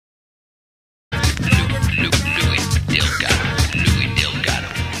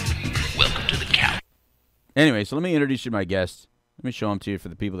Anyway, so let me introduce you to my guest. Let me show him to you for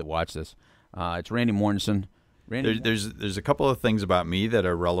the people that watch this. It's Randy Mortensen. There's a couple of things about me that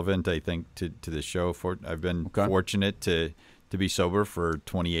are relevant, I think, to the show. I've been fortunate to be sober for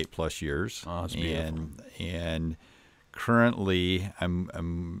 28 plus years. Oh, that's beautiful. And currently,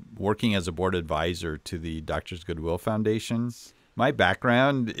 I'm working as a board advisor to the Doctors Goodwill Foundation. My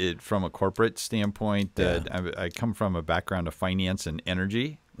background, from a corporate standpoint, I come from a background of finance and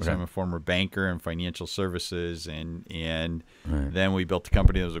energy. So I'm a former banker in financial services, and then we built a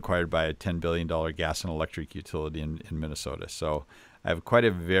company that was acquired by a $10 billion gas and electric utility in Minnesota. So I have quite a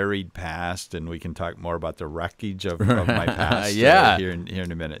varied past, and we can talk more about the wreckage of my past here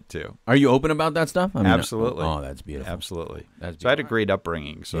in a minute, too. Are you open about that stuff? I mean, absolutely. Oh, that's beautiful. Absolutely. That's beautiful. So I had a great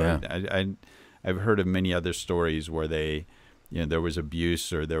upbringing. So I've heard of many other stories where there was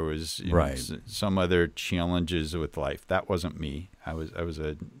abuse or there was some other challenges with life. That wasn't me. I was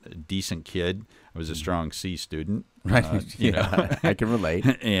a decent kid. I was a strong C student. You know. I can relate.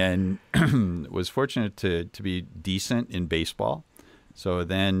 And was fortunate to be decent in baseball. So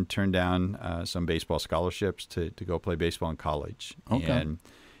then turned down some baseball scholarships to go play baseball in college. Okay. And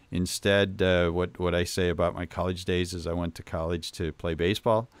instead, what I say about my college days is I went to college to play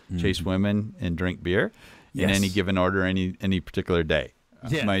baseball, chase women, and drink beer. In any given order, any particular day.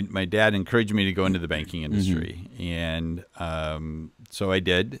 Yeah. My dad encouraged me to go into the banking industry, and so I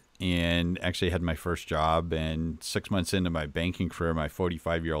did, and actually had my first job. And 6 months into my banking career, my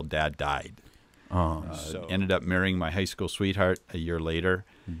 45-year-old dad died. So ended up marrying my high school sweetheart a year later,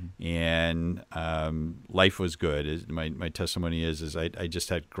 and life was good. My testimony is I just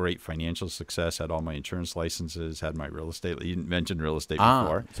had great financial success, had all my insurance licenses, had my real estate. You mentioned real estate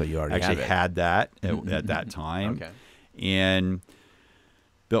before. So you already actually had that at that time. Okay. And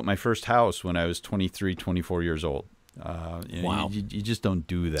built my first house when I was 23, 24 years old. Wow. You just don't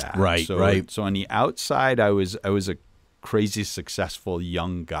do that. Right, So on the outside, I was a crazy successful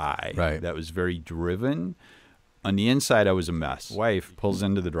young guy that was very driven. On the inside, I was a mess. Wife pulls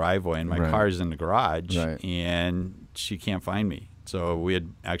into the driveway, and my car's in the garage, and she can't find me. So we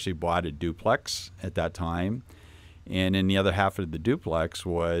had actually bought a duplex at that time, and in the other half of the duplex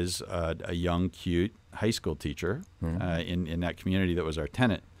was a young, cute high school teacher in that community that was our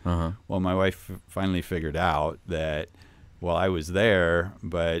tenant. Well, my wife finally figured out that, well, I was there,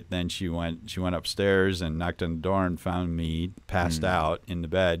 but then she went upstairs and knocked on the door and found me passed out in the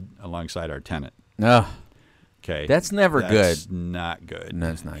bed alongside our tenant. Okay, that's never good. That's not good.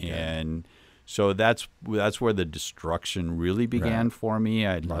 That's not good. And so that's where the destruction really began for me.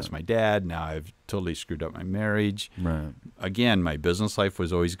 I'd lost my dad. Now I've totally screwed up my marriage. Again, my business life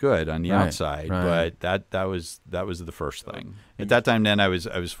was always good on the outside, but that was the first thing. At that time, then I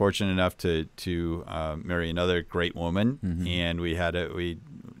was fortunate enough to marry another great woman, and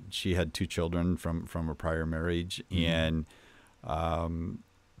she had 2 children from a prior marriage, and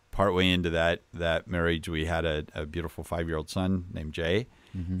partway into that marriage, we had a beautiful 5-year-old son named Jay.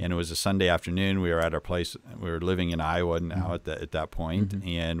 And it was a Sunday afternoon. We were at our place. We were living in Iowa now at that point,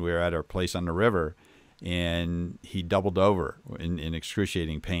 and we were at our place on the river. And he doubled over in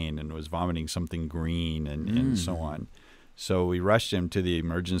excruciating pain and was vomiting something green and so on. So we rushed him to the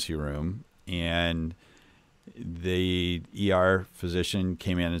emergency room, and the ER physician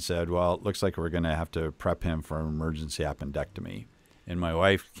came in and said, "Well, it looks like we're going to have to prep him for an emergency appendectomy." And my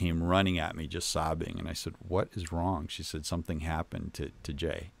wife came running at me, just sobbing. And I said, "What is wrong?" She said, "Something happened to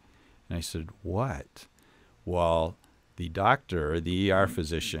Jay." And I said, "What?" Well, the doctor, the ER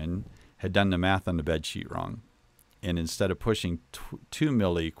physician, had done the math on the bed sheet wrong. And instead of pushing 2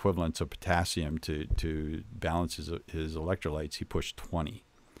 milliequivalents of potassium to balance his electrolytes, he pushed 20.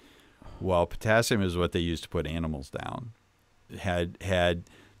 Well, potassium is what they use to put animals down.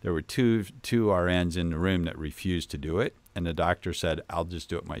 There were two RNs in the room that refused to do it. And the doctor said, "I'll just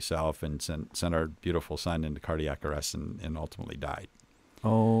do it myself," and sent our beautiful son into cardiac arrest and ultimately died.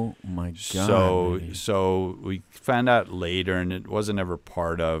 Oh, my God. So we found out later, and it wasn't ever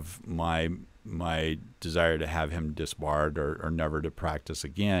part of my desire to have him disbarred or never to practice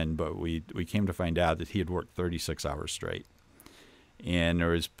again, but we came to find out that he had worked 36 hours straight. And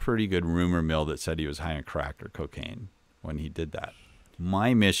there was pretty good rumor mill that said he was high on crack or cocaine when he did that.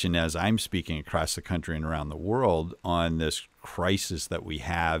 My mission, as I'm speaking across the country and around the world on this crisis that we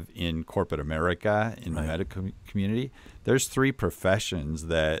have in corporate America, in the medical community, there's 3 professions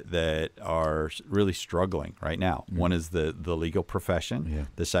that are really struggling right now. One is the legal profession.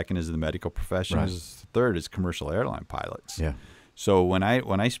 The second is the medical profession. The third is commercial airline pilots. So when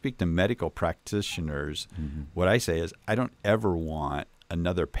I speak to medical practitioners, what I say is I don't ever want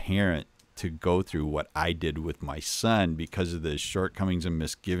another parent to go through what I did with my son because of the shortcomings and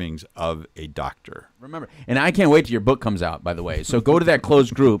misgivings of a doctor. Remember, and I can't wait till your book comes out, by the way. So go to that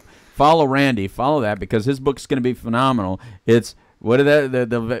closed group, follow Randy, follow that, because his book's going to be phenomenal. It's, what did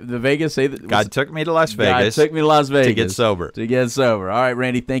the Vegas say? God took me to Las Vegas. God took me to Las Vegas. To get sober. To get sober. All right,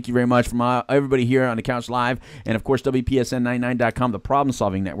 Randy, thank you very much from everybody here on the Couch Live. And, of course, WPSN99.com, the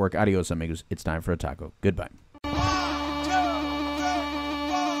problem-solving network. Adios, amigos. It's time for a taco. Goodbye.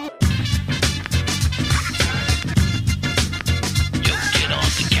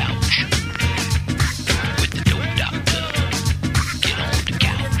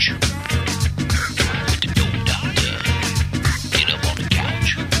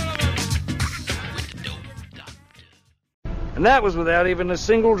 And that was without even a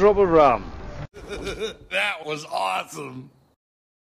single drop of rum. That was awesome.